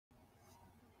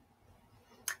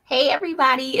Hey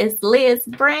everybody, it's Liz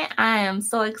Brent. I am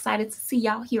so excited to see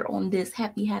y'all here on this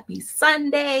happy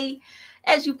Sunday.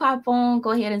 As you pop on, go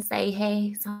ahead and say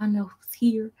hey so I know who's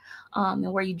here and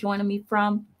where you joining me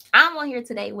from. I'm on here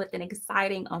today with an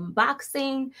exciting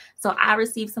unboxing. So I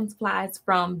received some supplies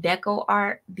from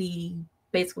DecoArt, the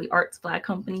basically art supply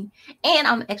company, and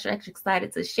I'm extra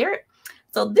excited to share it.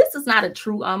 So this is not a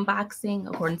true unboxing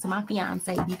according to my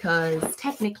fiance because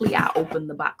technically I opened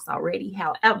the box already.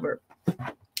 However,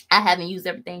 I haven't used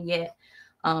everything yet.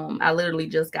 I literally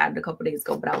just got it a couple days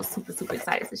ago, but I was super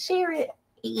excited to share it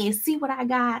and see what I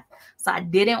got. So I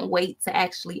didn't wait to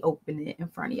actually open it in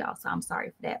front of y'all. So I'm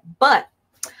sorry for that. But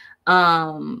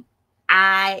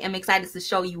I am excited to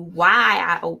show you why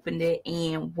I opened it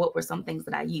and what were some things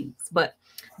that I used. But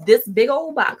this big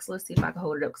old box, let's see if I can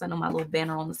hold it up because I know my little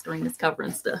banner on the screen is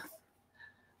covering stuff.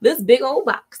 This big old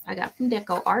box I got from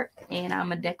DecoArt, and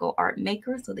I'm a DecoArt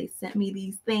maker, so they sent me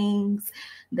these things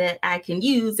that I can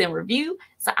use and review.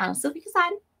 So I'm super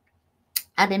excited.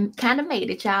 I then kind of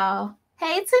made it, y'all.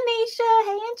 Hey, Tanisha.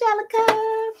 Hey, Angelica.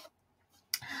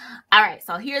 All right,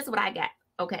 so here's what I got.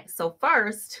 Okay, so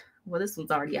first, well, this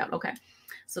one's already out. Okay,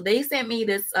 so they sent me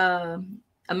this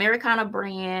Americana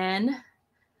brand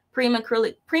premium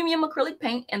acrylic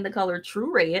paint in the color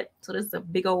True Red. So this is a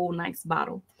big old nice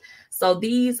bottle. So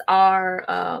these are,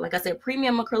 like I said,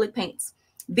 premium acrylic paints.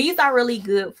 These are really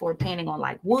good for painting on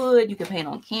like wood. You can paint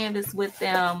on canvas with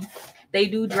them. They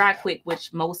do dry quick,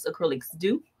 which most acrylics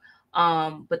do.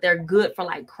 But they're good for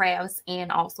like crafts and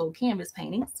also canvas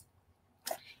paintings.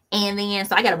 And then,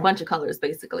 so I got a bunch of colors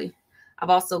basically. I've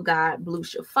also got blue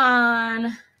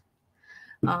chiffon.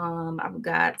 I've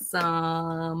got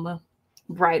some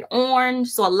bright orange.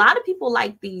 So a lot of people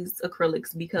like these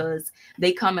acrylics because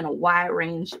they come in a wide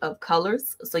range of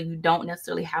colors, so you don't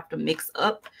necessarily have to mix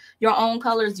up your own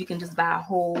colors. You can just buy a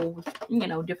whole,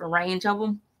 different range of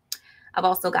them. I've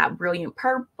also got brilliant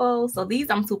purple. So these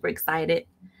I'm super excited.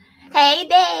 Hey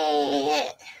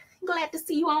Dad, glad to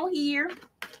see you on here.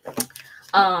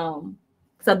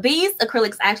 So these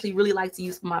acrylics I actually really like to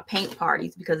use for my paint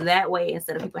parties because that way,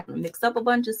 instead of people having to mix up a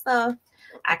bunch of stuff,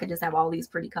 I could just have all these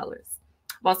pretty colors.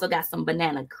 I've also got some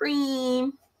banana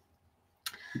cream.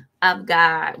 I've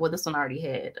got, well, this one already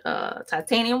had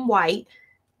titanium white.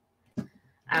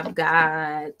 I've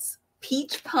got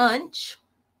peach punch.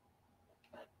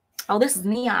 Oh, this is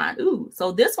neon. Ooh,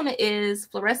 so this one is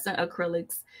fluorescent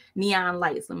acrylics, neon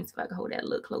lights. Let me see if I can hold that a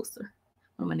little closer.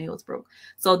 One of my nails broke.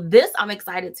 So this I'm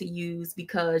excited to use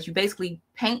because you basically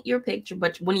paint your picture,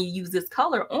 but when you use this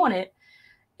color on it,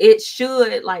 it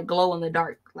should like glow in the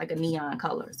dark like a neon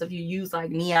color. So if you use like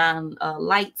neon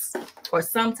lights or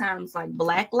sometimes like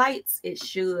black lights, it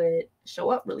should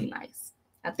show up really nice.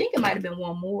 I think it might have been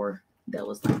one more that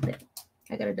was like that.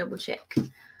 I gotta double check.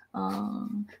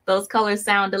 Those colors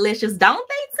sound delicious, don't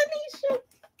they,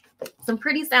 Tanisha? Some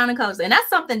pretty sounding colors, and that's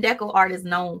something DecoArt is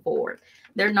known for.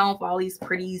 They're known for all these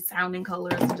pretty sounding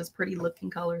colors and just pretty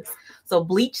looking colors. So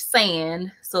bleach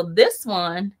sand. So this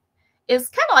one, it's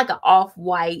kind of like an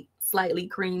off-white, slightly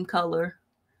cream color.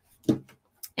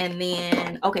 And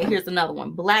then, okay, here's another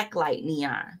one, black light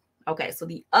neon. Okay, so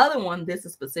the other one, this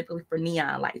is specifically for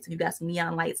neon lights. If you got some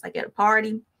neon lights like at a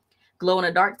party, glow in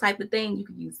the dark type of thing, you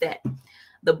can use that.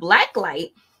 The black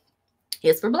light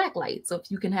is for black light. So if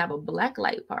you can have a black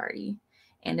light party,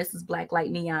 and this is black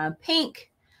light neon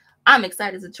pink, I'm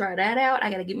excited to try that out. I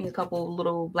got to get me a couple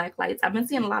little black lights. I've been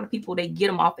seeing a lot of people, they get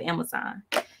them off of Amazon.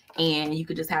 And you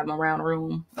could just have them around the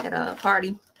room at a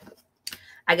party.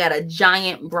 I got a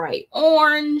giant bright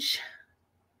orange.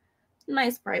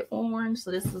 Nice bright orange.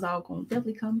 So this is all going to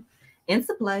definitely come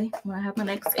into play when I have my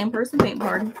next in-person paint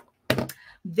party.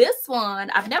 This one,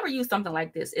 I've never used something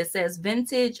like this. It says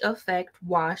Vintage Effect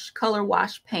Wash, Color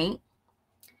Wash Paint.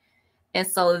 And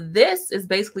so this is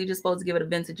basically just supposed to give it a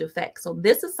vintage effect. So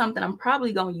this is something I'm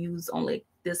probably going to use on like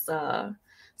this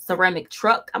ceramic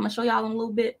truck. I'm going to show y'all in a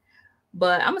little bit.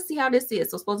 But I'm going to see how this is.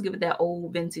 So it's supposed to give it that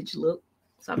old vintage look.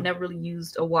 So I've never really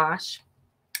used a wash.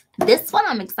 This one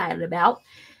I'm excited about.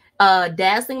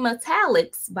 Dazzling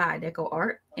Metallics by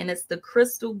DecoArt. And it's the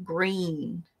crystal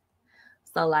green.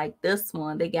 So like this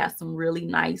one, they got some really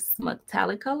nice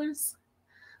metallic colors.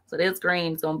 So this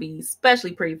green is going to be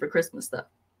especially pretty for Christmas stuff.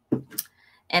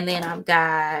 And then I've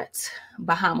got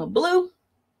Bahama Blue.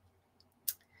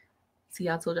 See,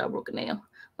 I told you I broke a nail.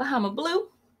 Bahama Blue.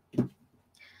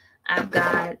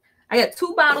 I got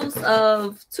two bottles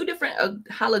of two different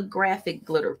holographic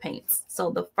glitter paints.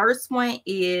 So the first one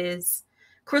is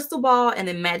Crystal Ball and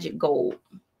then Magic Gold.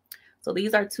 So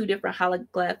these are two different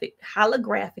holographic,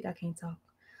 I can't talk,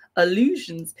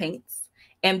 illusions paints.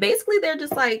 And basically they're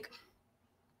just like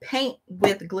paint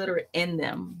with glitter in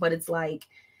them, but it's like,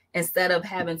 instead of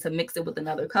having to mix it with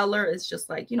another color, it's just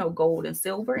like, you know, gold and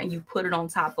silver, and you put it on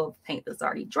top of paint that's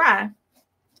already dry,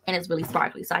 and it's really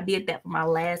sparkly. So I did that for my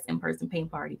last in-person paint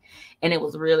party, and it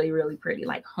was really, really pretty,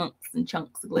 like hunks and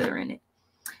chunks of glitter in it.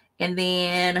 And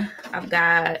then I've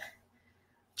got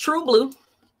True Blue.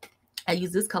 I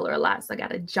use this color a lot, so I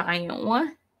got a giant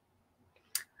one.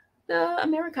 The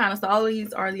Americana. So all of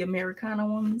these are the Americana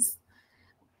ones.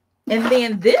 And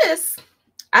then this,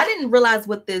 I didn't realize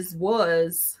what this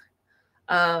was.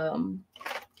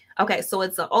 Okay, so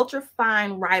it's an ultra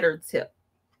fine writer tip.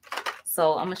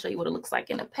 So I'm gonna show you what it looks like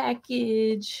in the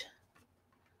package.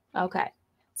 Okay,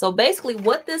 so basically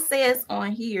what this says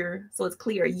on here, so it's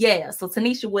clear. Yeah, so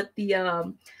Tanisha, with the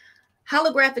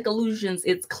holographic illusions,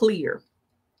 it's clear.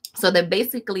 So they're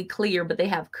basically clear, but they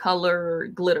have color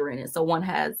glitter in it. So one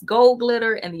has gold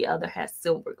glitter and the other has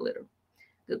silver glitter.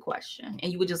 Good question.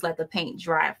 And you would just let the paint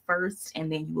dry first,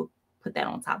 and then you would put that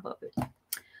on top of it.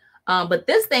 But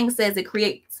this thing says it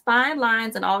creates fine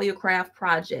lines in all your craft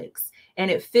projects, and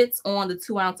it fits on the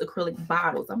 2-ounce acrylic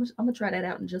bottles. I'm gonna try that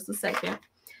out in just a second.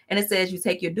 And it says you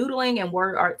take your doodling and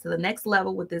word art to the next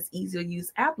level with this easier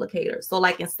use applicator. So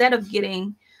like, instead of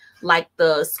getting like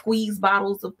the squeeze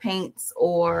bottles of paints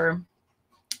or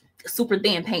super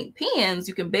thin paint pens,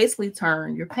 you can basically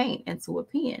turn your paint into a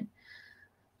pen.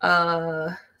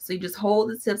 So you just hold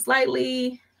the tip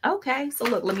slightly. Okay, so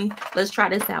look, let's try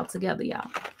this out together, y'all.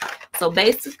 So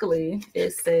basically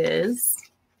it says,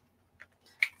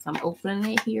 so I'm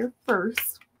opening it here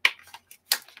first.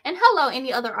 And hello,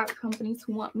 any other art companies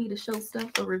who want me to show stuff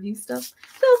or review stuff,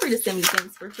 feel free to send me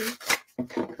things for free.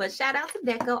 But shout out to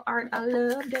DecoArt. I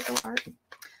love DecoArt.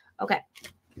 Okay,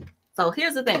 so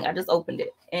here's the thing. I just opened it,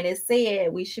 and it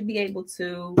said we should be able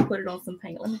to put it on some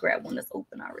paint. Let me grab one that's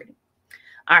open already.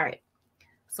 All right,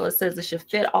 so it says it should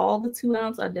fit all the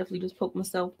 2-ounce. I definitely just poked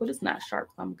myself, but it's not sharp,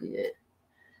 so I'm good.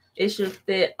 It should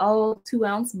fit all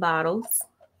 2-ounce bottles.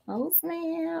 Oh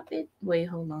snap! Wait,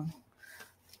 hold on.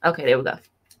 Okay, there we go.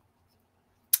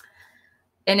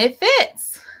 And it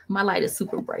fits. My light is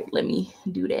super bright. Let me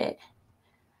do that.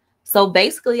 So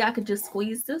basically, I could just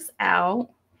squeeze this out.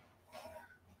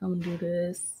 I'm gonna do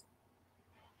this.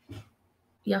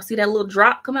 Y'all see that little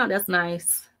drop come out? That's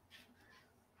nice.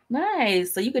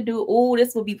 Nice. So you could do, oh,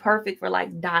 this would be perfect for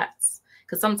like dots.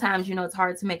 Because sometimes, you know, it's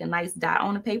hard to make a nice dot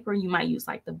on the paper. You might use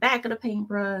like the back of the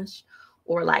paintbrush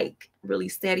or like really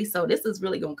steady. So this is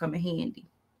really gonna come in handy.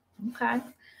 Okay.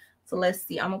 So let's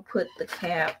see. I'm gonna put the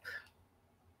cap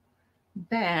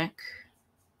back,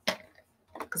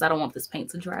 because I don't want this paint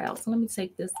to dry out. So let me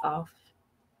take this off.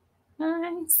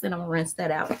 Nice. Then I'm gonna rinse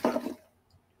that out.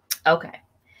 Okay.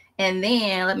 And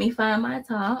then let me find my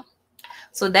top.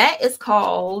 So that is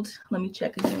called, let me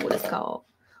check again what it's called.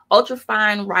 Ultra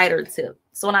fine writer tip.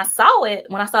 So when I saw it,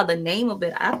 when I saw the name of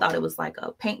it, I thought it was like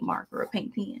a paint marker or a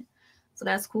paint pen. So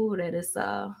that's cool that it's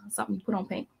something you put on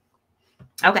paint.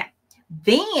 Okay.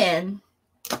 Then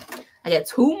I got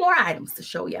 2 more items to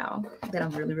show y'all that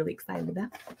I'm really, really excited about.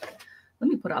 Let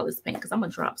me put all this paint because I'm going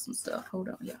to drop some stuff. Hold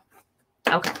on, y'all.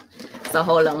 Okay. So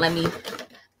hold on.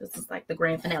 This is like the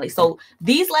grand finale. So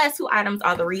these last 2 items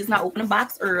are the reason I opened the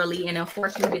box early, and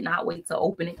unfortunately did not wait to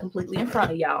open it completely in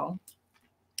front of y'all.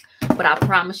 But I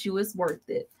promise you it's worth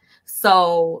it.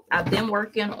 So I've been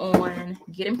working on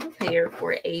getting prepared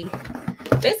for a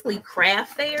basically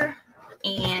craft fair,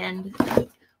 and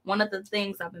one of the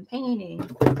things I've been painting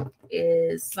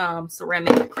is some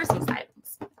ceramic Christmas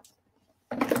items.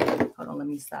 Hold on, let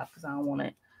me stop because I don't want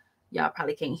it. Y'all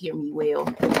probably can't hear me well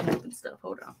and stuff.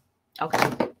 Hold on.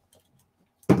 Okay.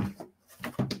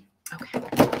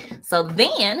 Okay. So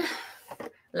then,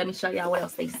 let me show y'all what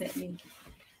else they sent me.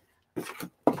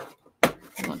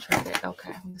 I'm gonna try that.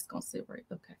 Okay, I'm just gonna sit right.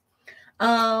 Okay.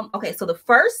 Okay. So the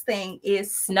first thing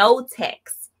is snow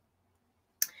text.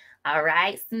 All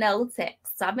right, snow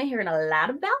text. So I've been hearing a lot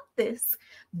about this.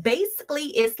 Basically,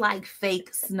 it's like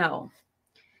fake snow.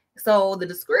 So the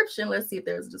description, let's see if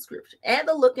there's a description. Add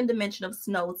the look and dimension of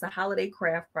snow to holiday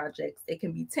craft projects. It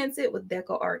can be tinted with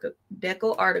DecoArt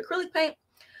acrylic paint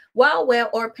while wet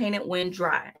or painted when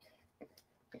dry.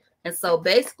 And so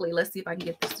basically, let's see if I can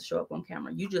get this to show up on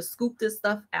camera. You just scoop this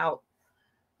stuff out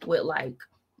with like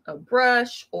a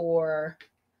brush or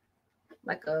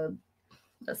like a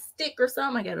stick or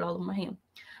something. I got it all in my hand.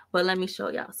 But let me show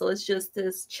y'all. So it's just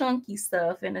this chunky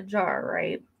stuff in a jar,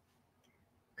 right?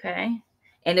 Okay.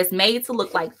 And it's made to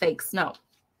look like fake snow.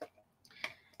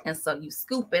 And so you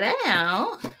scoop it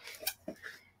out.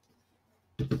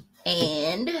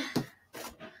 And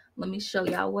let me show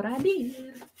y'all what I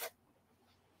did.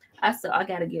 I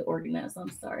got to get organized.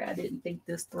 I'm sorry. I didn't think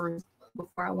this through.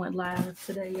 before I went live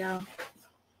today, y'all.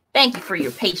 Thank you for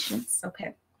your patience.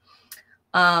 Okay.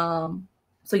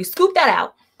 So you scoop that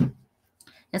out.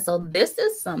 And so this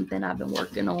is something I've been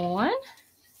working on.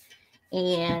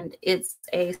 And it's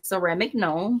a ceramic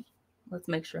gnome. Let's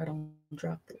make sure I don't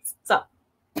drop this. So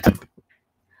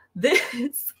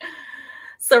this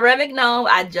ceramic gnome,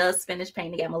 I just finished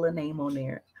painting, got my little name on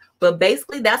there. But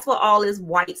basically, that's what all this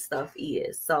white stuff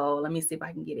is. So let me see if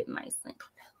I can get it nice and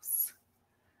close.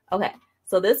 Okay,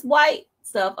 so this white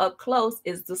stuff up close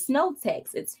is the snow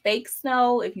text. It's fake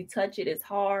snow. If you touch it, it's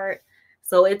hard.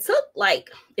 So it took it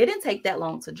didn't take that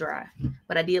long to dry,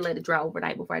 but I did let it dry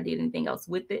overnight before I did anything else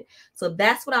with it. So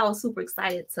that's what I was super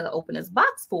excited to open this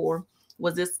box for,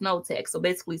 was this snow text. So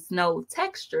basically snow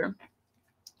texture,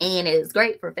 and it's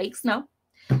great for fake snow.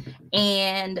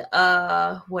 And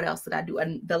what else did I do?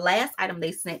 And the last item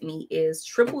they sent me is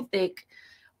triple thick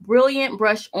brilliant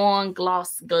brush on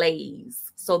gloss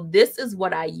glaze. So this is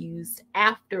what I used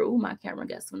after. Oh, my camera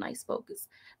got some nice focus.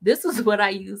 This is what I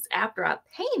used after I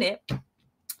painted,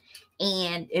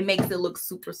 and it makes it look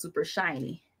super, super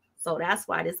shiny. So that's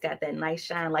why this got that nice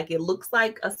shine. Like, it looks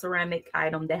like a ceramic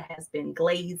item that has been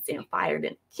glazed and fired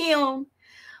in a kiln,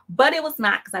 but it was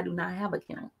not, because I do not have a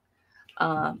kiln.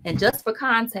 And just for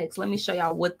context, let me show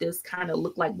y'all what this kind of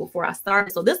looked like before I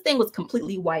started. So this thing was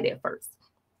completely white at first.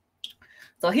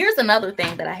 So here's another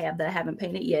thing that I have that I haven't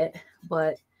painted yet,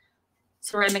 but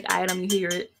ceramic item, you hear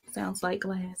it, sounds like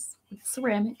glass. It's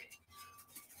ceramic.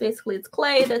 Basically, it's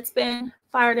clay that's been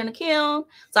fired in a kiln.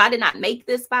 So I did not make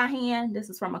this by hand. This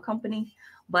is from a company,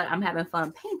 but I'm having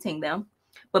fun painting them.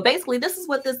 But basically, this is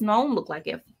what this gnome looked like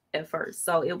at first.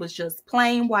 So it was just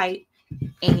plain white,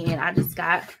 and I just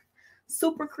got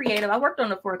super creative. I worked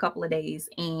on it for a couple of days,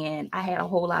 and I had a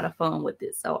whole lot of fun with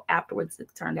it. So afterwards, it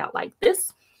turned out like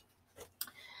this.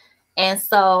 And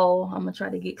so I'm going to try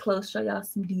to get close, show y'all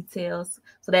some details.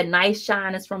 So that nice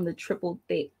shine is from the triple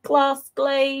thick gloss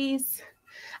glaze.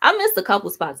 I missed a couple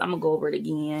spots. I'm going to go over it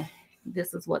again.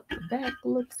 This is what the back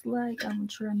looks like. I'm going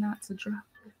to try not to drop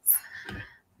this.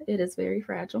 It is very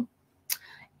fragile.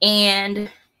 And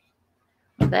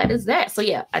that is that. So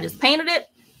yeah, I just painted it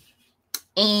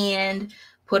and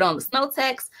put on the snow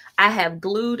text. I have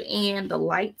glued in the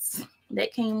lights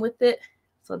that came with it.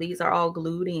 So these are all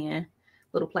glued in,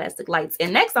 little plastic lights.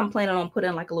 And next I'm planning on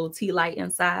putting like a little tea light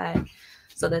inside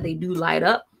so that they do light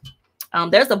up.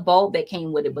 There's a bulb that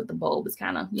came with it, but the bulb is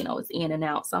kind of, you know, it's in and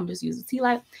out. So I'm just using tea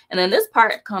light. And then this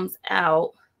part comes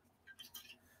out.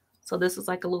 So this is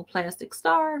like a little plastic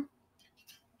star.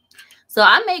 So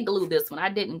I may glue this one. I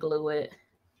didn't glue it.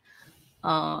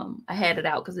 I had it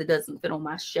out because it doesn't fit on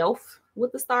my shelf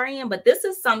with the star in. But this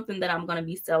is something that I'm going to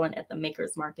be selling at the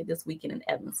Makers Market this weekend in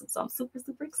Evanston. So I'm super,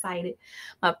 super excited.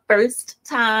 My first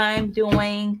time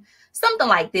doing something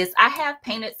like this. I have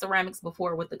painted ceramics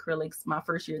before with acrylics my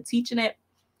first year teaching it.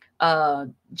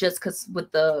 Just because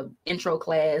with the intro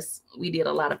class, we did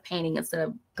a lot of painting instead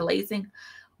of glazing.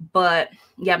 But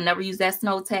yeah, I've never used that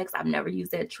snow text. I've never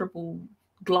used that triple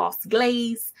gloss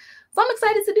glaze. So I'm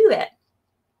excited to do that.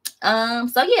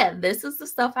 So yeah, this is the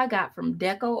stuff I got from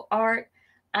DecoArt.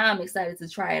 I'm excited to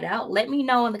try it out. Let me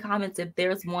know in the comments if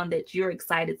there's one that you're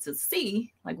excited to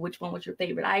see, like which one was your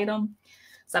favorite item.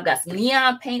 So I've got some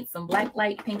neon paint, some black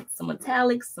light paint, some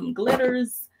metallics, some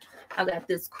glitters. I've got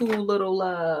this cool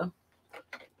little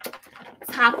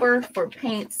topper for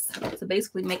paints to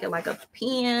basically make it like a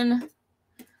pen.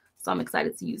 So I'm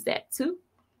excited to use that too.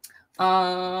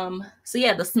 So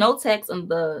yeah, the snow text and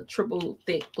the triple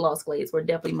thick gloss glaze were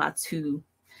definitely my two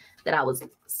that I was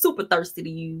super thirsty to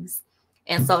use.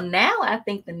 And so now I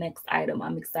think the next item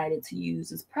I'm excited to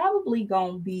use is probably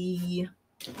going to be,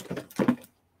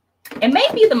 it may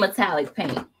be the metallic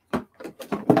paint.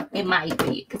 It might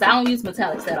be, because I don't use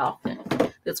metallics that often.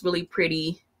 It's really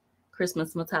pretty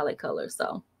Christmas metallic color.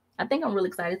 So I think I'm really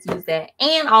excited to use that.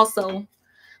 And also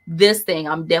this thing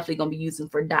I'm definitely going to be using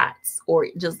for dots or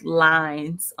just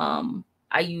lines.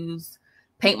 I use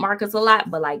paint markers a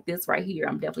lot, but like this right here,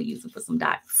 I'm definitely using for some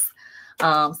dots.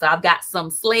 So I've got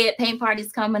some sled paint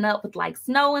parties coming up with like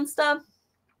snow and stuff.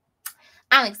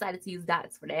 I'm excited to use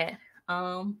dots for that.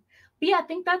 But yeah, I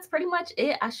think that's pretty much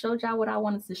it. I showed y'all what I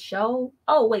wanted to show.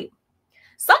 Oh, wait.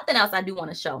 Something else I do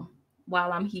want to show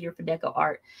while I'm here for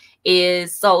DecoArt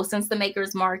is, so since the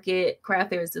Makers Market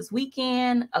craft fair is this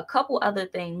weekend, a couple other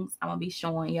things I'm going to be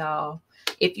showing y'all.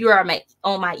 If you are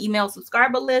on my email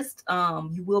subscriber list,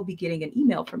 you will be getting an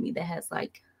email from me that has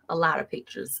like a lot of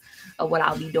pictures of what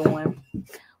I'll be doing.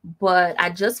 But I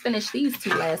just finished these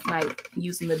two last night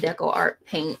using the DecoArt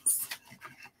paints.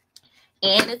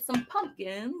 And it's some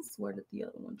pumpkins. Where did the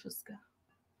other one just go?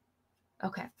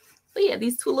 Okay. So yeah,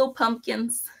 these two little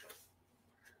pumpkins.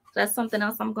 That's something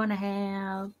else I'm going to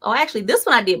have. Oh, actually, this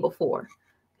one I did before.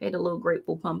 Okay, the little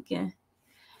grateful pumpkin.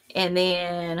 And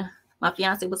then my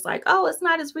fiance was like, oh, it's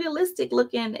not as realistic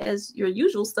looking as your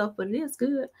usual stuff, but it is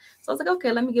good. So I was like,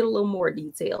 okay, let me get a little more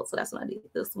detail. So that's when I did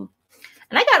this one.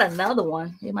 And I got another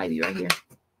one. It might be right here.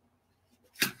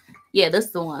 Yeah, this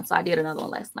is the one. So I did another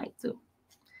one last night too.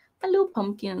 The little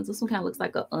pumpkins. This one kind of looks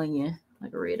like an onion,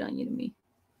 like a red onion to me.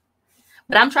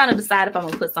 But I'm trying to decide if I'm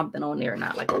going to put something on there or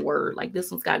not, like a word. Like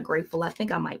this one's got grateful. I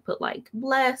think I might put like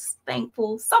blessed,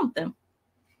 thankful, something.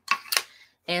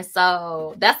 And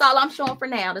so that's all I'm showing for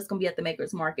now. That's going to be at the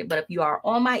Makers Market. But if you are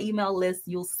on my email list,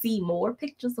 you'll see more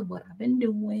pictures of what I've been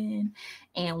doing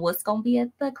and what's going to be at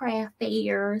the craft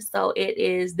fair. So it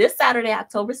is this Saturday,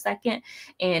 October 2nd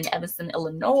in Evanston,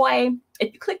 Illinois.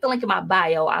 If you click the link in my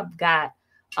bio, I've got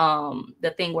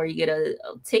the thing where you get a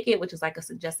ticket, which is like a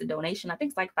suggested donation. I think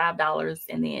it's like $5.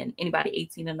 And then anybody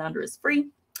 18 and under is free.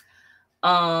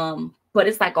 But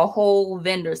it's like a whole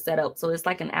vendor setup. So it's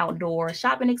like an outdoor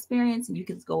shopping experience and you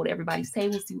can go to everybody's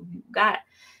table, see what you got.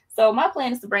 So my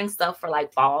plan is to bring stuff for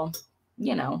like fall,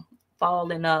 you know, fall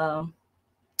and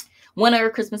winter,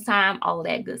 Christmas time, all of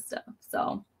that good stuff.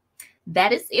 So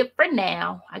that is it for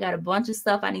now. I got a bunch of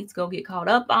stuff I need to go get caught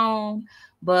up on,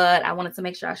 but I wanted to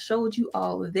make sure I showed you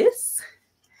all of this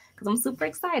because I'm super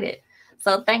excited.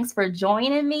 So thanks for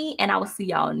joining me, and I will see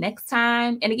y'all next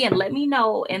time. And again, let me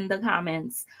know in the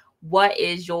comments what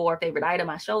is your favorite item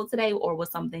I showed today, or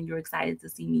what's something you're excited to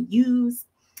see me use.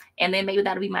 And then maybe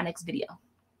that'll be my next video.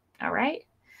 All right.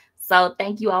 So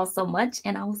thank you all so much,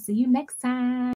 and I will see you next time.